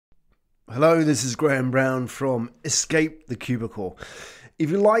Hello, this is Graham Brown from Escape the Cubicle. If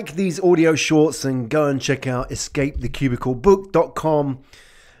you like these audio shorts, then go and check out escapethecubiclebook.com,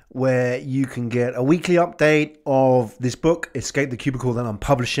 where you can get a weekly update of this book, Escape the Cubicle, that I'm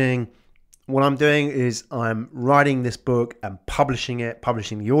publishing. What I'm doing is I'm writing this book and publishing it,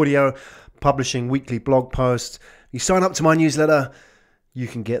 publishing the audio, publishing weekly blog posts. You sign up to my newsletter, you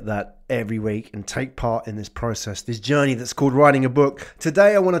can get that every week and take part in this process, this journey that's called writing a book.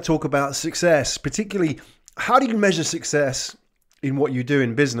 Today, I want to talk about success, particularly how do you measure success in what you do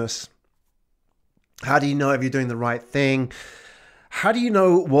in business? How do you know if you're doing the right thing? How do you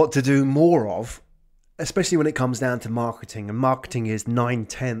know what to do more of, especially when it comes down to marketing? And marketing is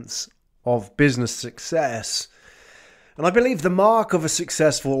 9/10 of business success. And I believe the mark of a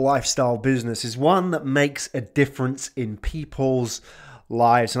successful lifestyle business is one that makes a difference in people's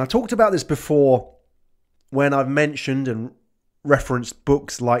lives. And I talked about this before when I've mentioned and referenced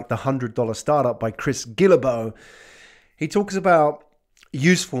books like The $100 Startup by Chris Guillebeau. He talks about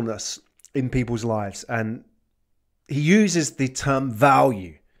usefulness in people's lives, and he uses the term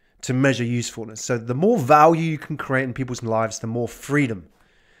value to measure usefulness. So the more value you can create in people's lives, the more freedom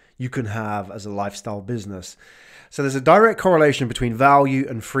you can have as a lifestyle business. So there's a direct correlation between value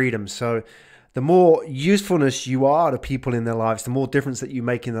and freedom. So the more usefulness you are to people in their lives, the more difference that you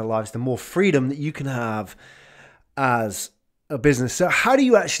make in their lives, the more freedom that you can have as a business. So how do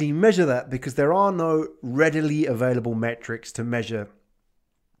you actually measure that? Because there are no readily available metrics to measure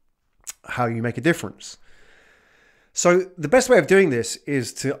how you make a difference. So the best way of doing this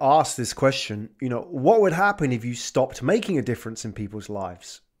is to ask this question, what would happen if you stopped making a difference in people's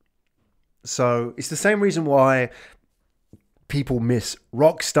lives? So it's the same reason why people miss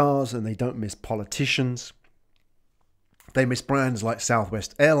rock stars and they don't miss politicians. They miss brands like South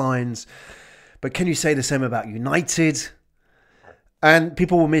West Airlines. But can you say the same about United? And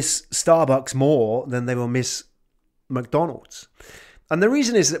people will miss Starbucks more than they will miss McDonald's. And the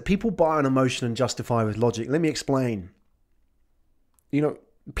reason is that people buy on emotion and justify with logic. Let me explain.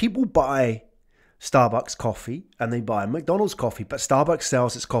 People buy Starbucks coffee and they buy McDonald's coffee, but Starbucks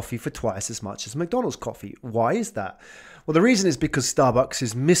sells its coffee for twice as much as McDonald's coffee. Why is that? Well, the reason is because Starbucks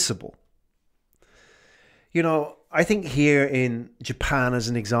is missable. I think here in Japan, as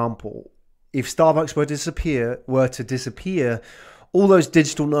an example, if Starbucks were to disappear, all those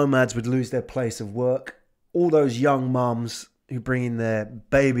digital nomads would lose their place of work. All those young mums who bring in their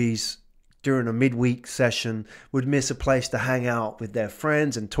babies during a midweek session would miss a place to hang out with their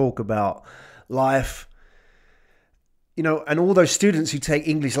friends and talk about life. And all those students who take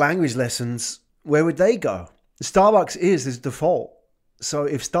English language lessons, where would they go? Starbucks is default. So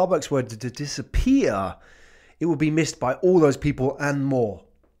if Starbucks were to disappear, it would be missed by all those people and more.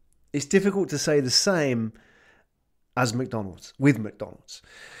 It's difficult to say the same as with McDonald's.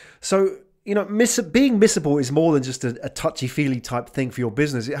 So, being missable is more than just a touchy-feely type thing for your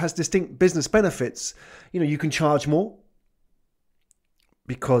business. It has distinct business benefits. You can charge more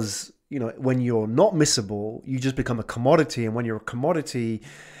because, when you're not missable, you just become a commodity. And when you're a commodity,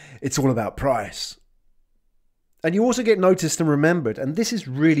 it's all about price. And you also get noticed and remembered. And this is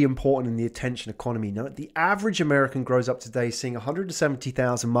really important in the attention economy. The average American grows up today seeing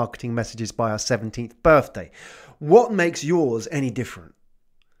 170,000 marketing messages by our 17th birthday. What makes yours any different?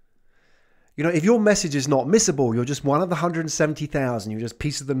 If your message is not missable, you're just one of the 170,000. You're just a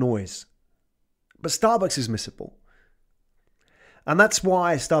piece of the noise. But Starbucks is missable. And that's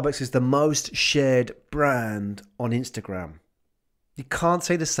why Starbucks is the most shared brand on Instagram. You can't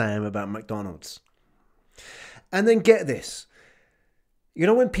say the same about McDonald's. And then get this.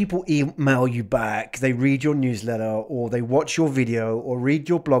 When people email you back, they read your newsletter or they watch your video or read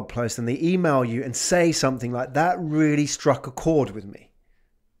your blog post and they email you and say something like, that really struck a chord with me.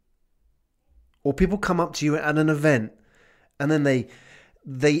 Or people come up to you at an event and then they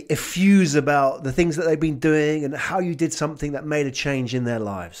effuse about the things that they've been doing and how you did something that made a change in their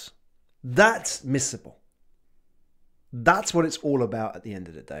lives. That's missable. That's what it's all about at the end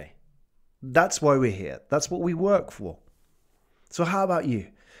of the day. That's why we're here. That's what we work for. So how about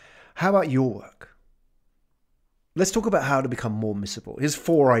you? How about your work? Let's talk about how to become more missable. Here's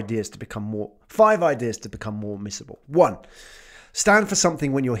 5 ideas to become more missable. 1, stand for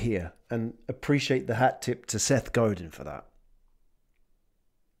something when you're here, and appreciate the hat tip to Seth Godin for that.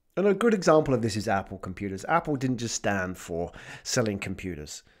 And a good example of this is Apple computers. Apple didn't just stand for selling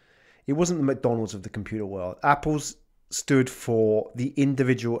computers. It wasn't the McDonald's of the computer world. Apple's stood for the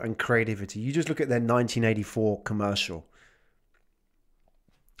individual and creativity. You just look at their 1984 commercial,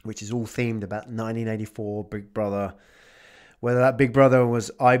 which is all themed about 1984, Big Brother, whether that Big Brother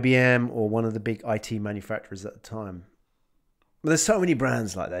was IBM or one of the big IT manufacturers at the time. But there's so many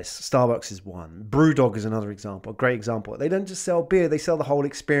brands like this. Starbucks is one. Brewdog is another example, a great example. They don't just sell beer, they sell the whole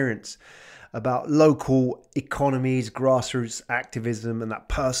experience about local economies, grassroots activism, and that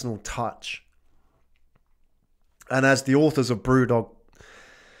personal touch. And as the authors of Brewdog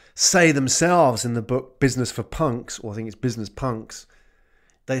say themselves in the book Business for Punks, or I think it's Business Punks,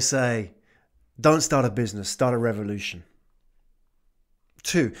 they say, don't start a business, start a revolution.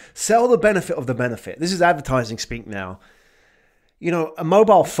 2, sell the benefit of the benefit. This is advertising speak now. You know, a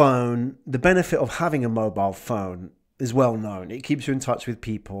mobile phone, the benefit of having a mobile phone is well known. It keeps you in touch with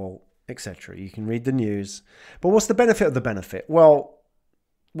people, etc. You can read the news. But what's the benefit of the benefit? Well,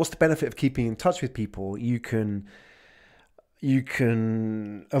 what's the benefit of keeping in touch with people? You can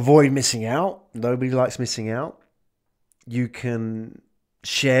avoid missing out. Nobody likes missing out. You can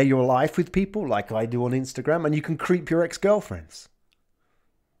share your life with people like I do on Instagram, and you can creep your ex-girlfriends.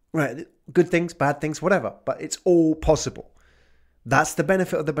 Right, good things, bad things, whatever, but it's all possible. That's the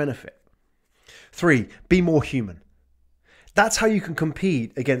benefit of the benefit. 3, be more human. That's how you can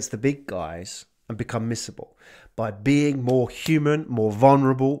compete against the big guys and become missable, by being more human, more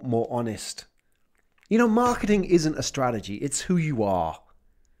vulnerable, more honest. You know, marketing isn't a strategy, it's who you are.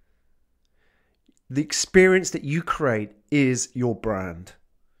 The experience that you create is your brand.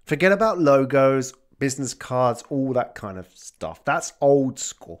 Forget about logos, business cards, all that kind of stuff. That's old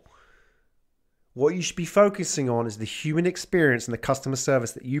school. What you should be focusing on is the human experience and the customer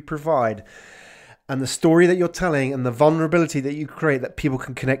service that you provide, and the story that you're telling, and the vulnerability that you create that people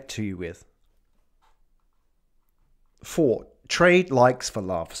can connect to you with. 4, trade likes for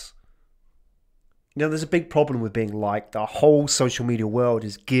loves. You know, there's a big problem with being liked. Our whole social media world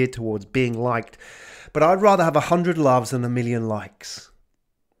is geared towards being liked. But I'd rather have 100 loves than 1,000,000 likes.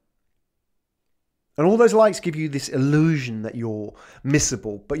 And all those likes give you this illusion that you're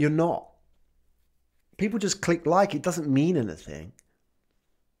missable, but you're not. People just click like, it doesn't mean anything.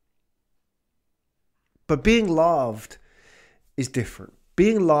 But being loved is different.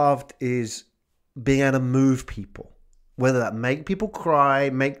 Being loved is being able to move people. Whether that make people cry,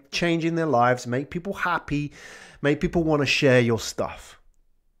 make change in their lives, make people happy, make people want to share your stuff.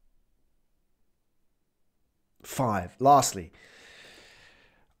 5, lastly,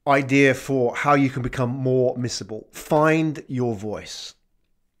 idea for how you can become more missable. Find your voice.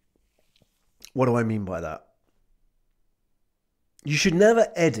 What do I mean by that? You should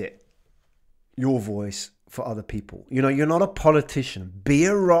never edit your voice for other people. You know, you're not a politician. Be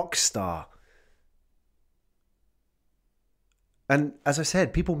a rock star. And as I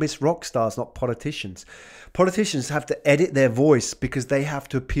said, people miss rock stars, not politicians. Politicians have to edit their voice because they have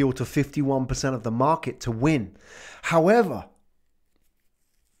to appeal to 51% of the market to win. However,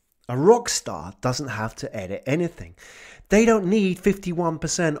 a rock star doesn't have to edit anything. They don't need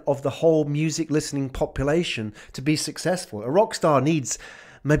 51% of the whole music listening population to be successful. A rock star needs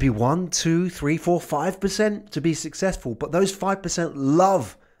maybe 1, 2, 3, 4, 5% to be successful. But those 5%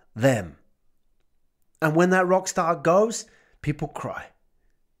 love them. And when that rock star goes, people cry.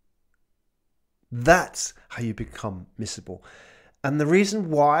 That's how you become missable. And the reason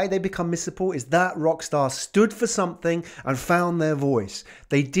why they become missable is that rock star stood for something and found their voice.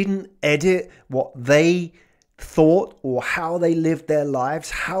 They didn't edit what they thought or how they lived their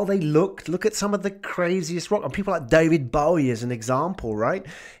lives, how they looked. Look at some of the craziest rock, and people like David Bowie as an example, right?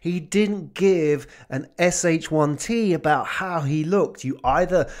 He didn't give an SH1T about how he looked. You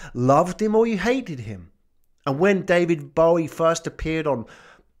either loved him or you hated him. And when David Bowie first appeared on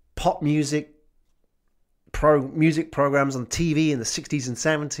pop music programs on TV in the 60s and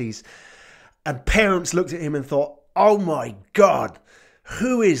 70s, and parents looked at him and thought, oh my God,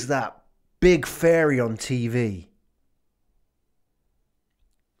 who is that big fairy on TV?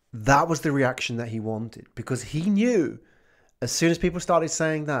 That was the reaction that he wanted, because he knew as soon as people started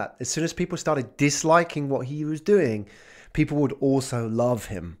saying that, as soon as people started disliking what he was doing, people would also love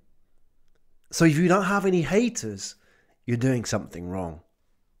him. So if you don't have any haters, you're doing something wrong.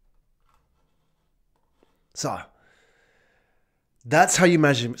 So, that's how you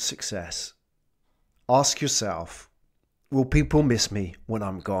measure success. Ask yourself, will people miss me when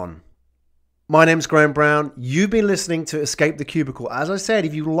I'm gone? My name's Graham Brown. You've been listening to Escape the Cubicle. As I said,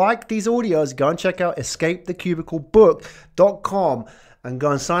 if you like these audios, go and check out escapethecubiclebook.com and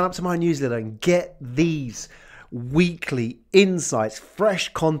go and sign up to my newsletter and get these weekly insights, fresh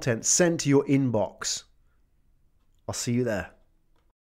content sent to your inbox. I'll see you there.